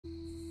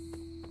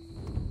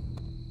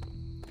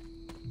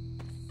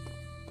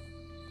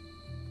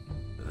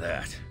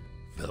That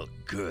felt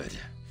good.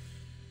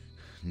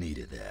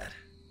 Needed that.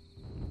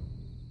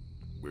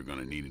 We're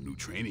gonna need a new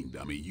training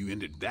dummy. You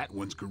ended that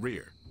one's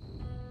career.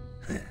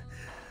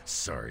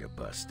 Sorry to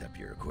bust up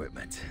your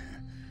equipment.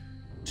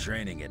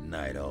 Training at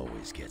night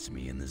always gets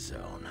me in the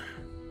zone.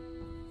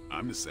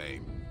 I'm the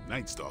same.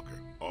 Night Stalker,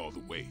 all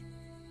the way.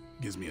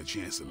 Gives me a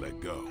chance to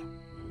let go.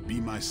 Be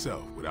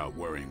myself without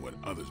worrying what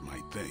others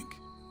might think.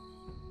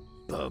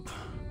 Bub,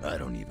 I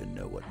don't even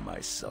know what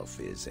myself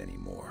is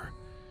anymore.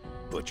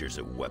 Butchers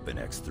at Weapon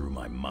X threw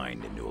my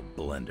mind into a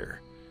blender.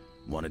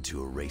 Wanted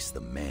to erase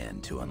the man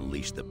to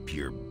unleash the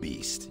pure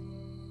beast.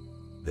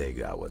 They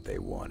got what they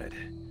wanted.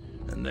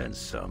 And then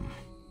some.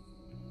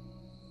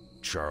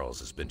 Charles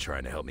has been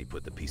trying to help me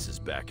put the pieces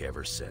back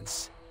ever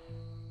since.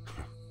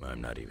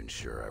 I'm not even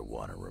sure I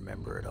want to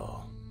remember it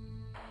all.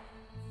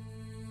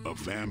 A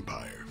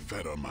vampire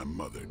fed on my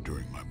mother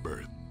during my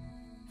birth.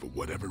 For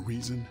whatever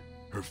reason,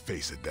 her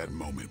face at that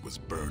moment was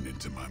burned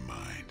into my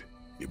mind.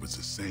 It was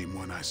the same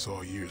one I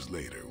saw years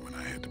later when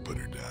I had to put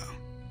her down.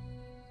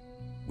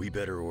 We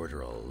better order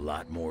a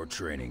lot more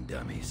training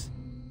dummies.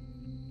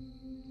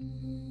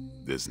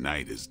 This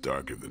night is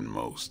darker than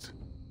most.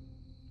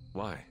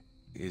 Why?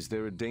 Is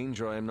there a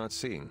danger I am not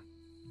seeing?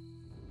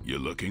 You're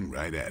looking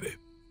right at it.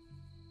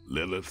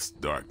 Lilith's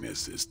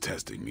darkness is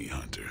testing me,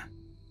 Hunter.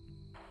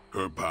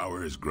 Her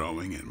power is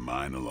growing and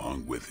mine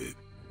along with it.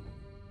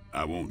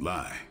 I won't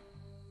lie.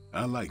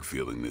 I like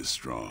feeling this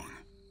strong.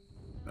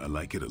 I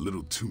like it a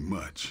little too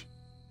much.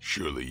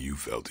 Surely you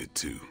felt it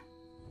too.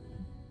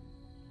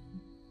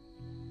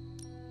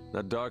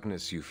 That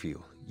darkness you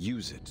feel,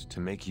 use it to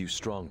make you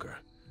stronger.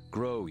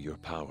 Grow your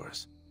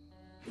powers.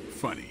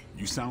 Funny,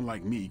 you sound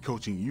like me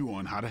coaching you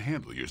on how to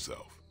handle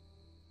yourself.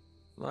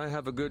 I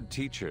have a good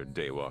teacher,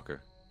 Daywalker.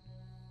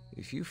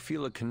 If you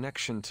feel a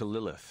connection to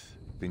Lilith,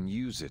 then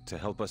use it to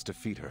help us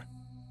defeat her.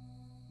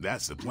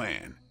 That's the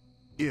plan.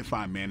 If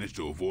I manage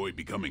to avoid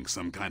becoming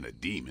some kind of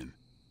demon.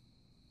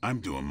 I'm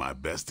doing my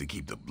best to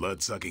keep the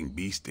blood-sucking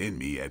beast in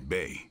me at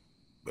bay,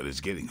 but it's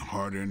getting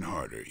harder and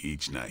harder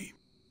each night.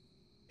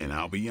 And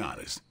I'll be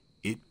honest,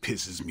 it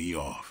pisses me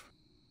off.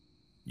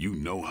 You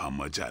know how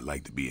much I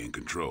like to be in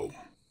control.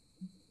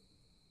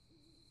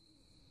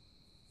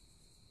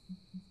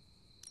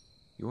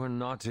 You are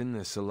not in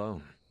this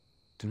alone.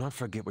 Do not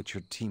forget what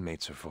your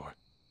teammates are for.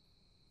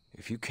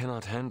 If you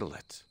cannot handle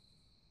it,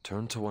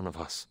 turn to one of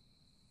us.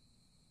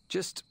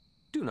 Just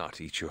do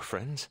not eat your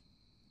friends.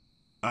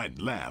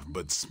 I'd laugh,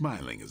 but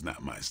smiling is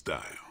not my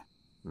style.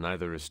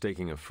 Neither is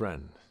taking a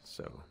friend,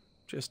 so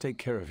just take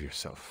care of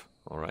yourself,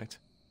 all right?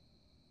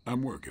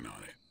 I'm working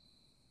on it.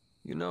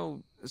 You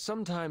know,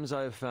 sometimes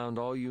I have found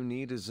all you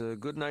need is a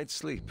good night's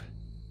sleep.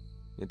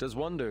 It does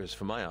wonders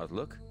for my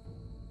outlook.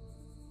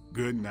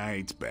 Good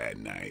nights, bad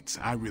nights.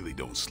 I really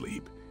don't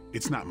sleep.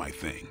 It's not my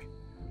thing.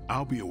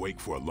 I'll be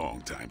awake for a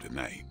long time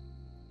tonight.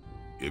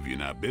 If you're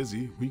not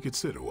busy, we could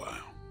sit a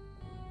while.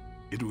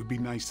 It would be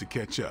nice to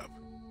catch up.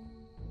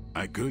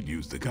 I could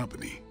use the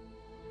company.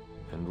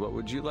 And what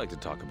would you like to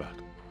talk about?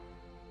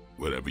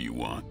 Whatever you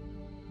want.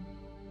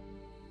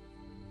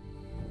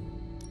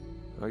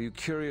 Are you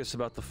curious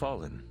about the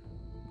Fallen?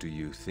 Do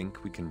you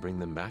think we can bring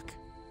them back?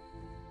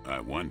 I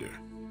wonder.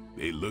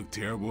 They look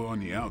terrible on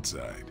the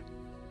outside.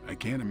 I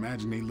can't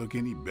imagine they look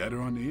any better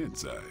on the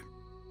inside.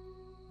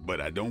 But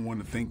I don't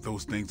want to think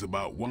those things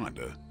about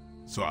Wanda,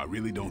 so I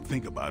really don't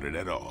think about it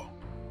at all.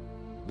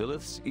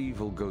 Lilith's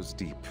evil goes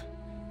deep.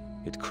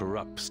 It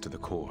corrupts to the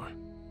core.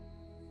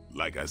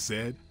 Like I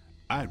said,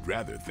 I'd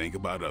rather think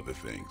about other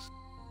things.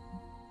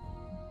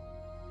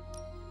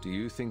 Do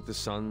you think the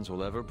Sons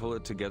will ever pull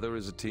it together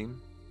as a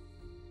team?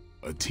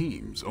 A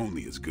team's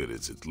only as good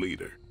as its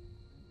leader.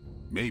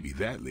 Maybe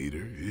that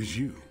leader is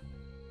you.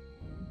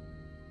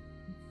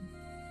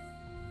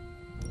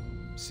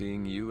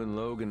 Seeing you and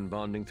Logan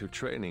bonding through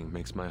training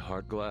makes my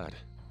heart glad.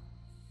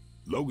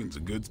 Logan's a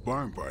good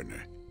sparring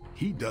partner.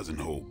 He doesn't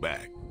hold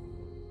back.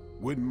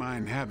 Wouldn't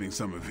mind having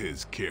some of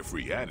his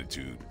carefree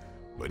attitude,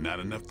 but not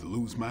enough to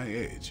lose my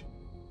edge.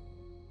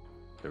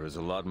 There is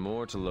a lot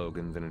more to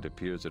Logan than it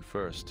appears at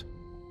first.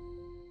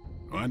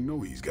 I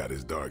know he's got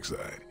his dark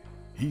side.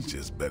 He's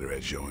just better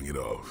at showing it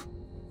off.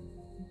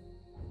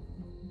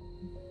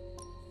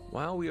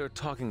 While we are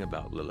talking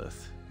about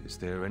Lilith, is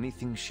there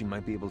anything she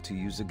might be able to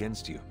use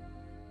against you?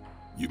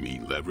 You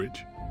mean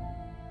leverage?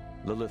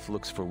 Lilith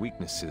looks for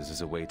weaknesses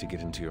as a way to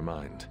get into your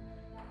mind.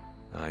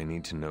 I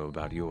need to know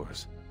about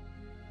yours.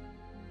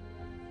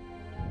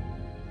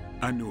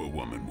 I knew a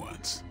woman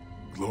once,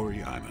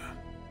 Gloriana.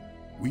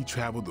 We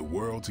traveled the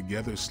world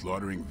together,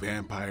 slaughtering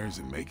vampires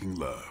and making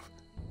love.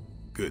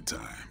 Good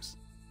times.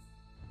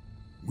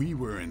 We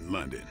were in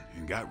London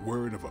and got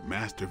word of a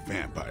master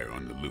vampire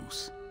on the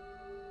loose.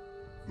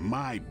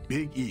 My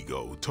big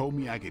ego told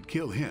me I could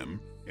kill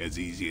him as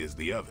easy as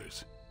the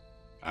others.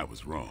 I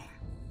was wrong.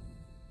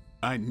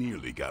 I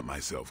nearly got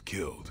myself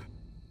killed.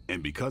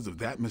 And because of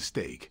that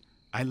mistake,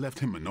 I left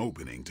him an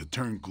opening to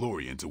turn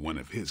Glory into one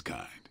of his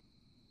kind.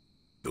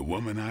 The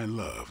woman I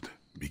loved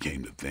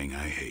became the thing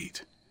I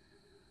hate.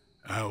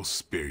 I'll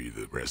spare you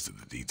the rest of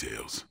the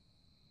details.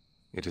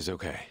 It is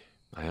okay.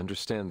 I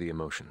understand the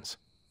emotions.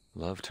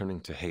 Love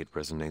turning to hate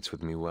resonates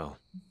with me well.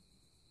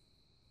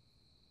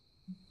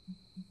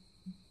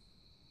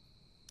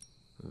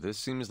 This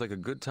seems like a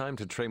good time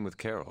to train with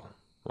Carol.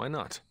 Why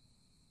not?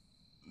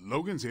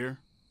 Logan's here.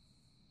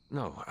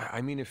 No,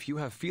 I mean if you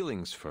have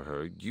feelings for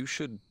her, you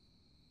should...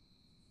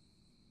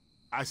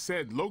 I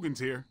said Logan's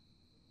here.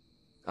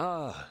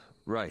 Ah,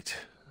 right.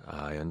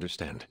 I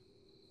understand.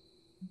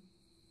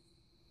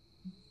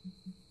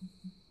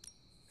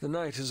 The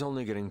night is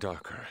only getting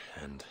darker,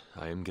 and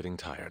I am getting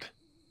tired.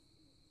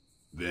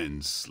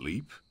 Then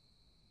sleep?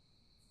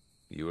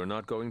 You are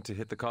not going to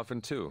hit the coffin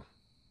too.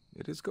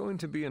 It is going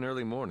to be an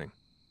early morning.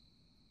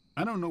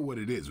 I don't know what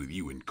it is with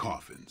you and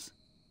coffins.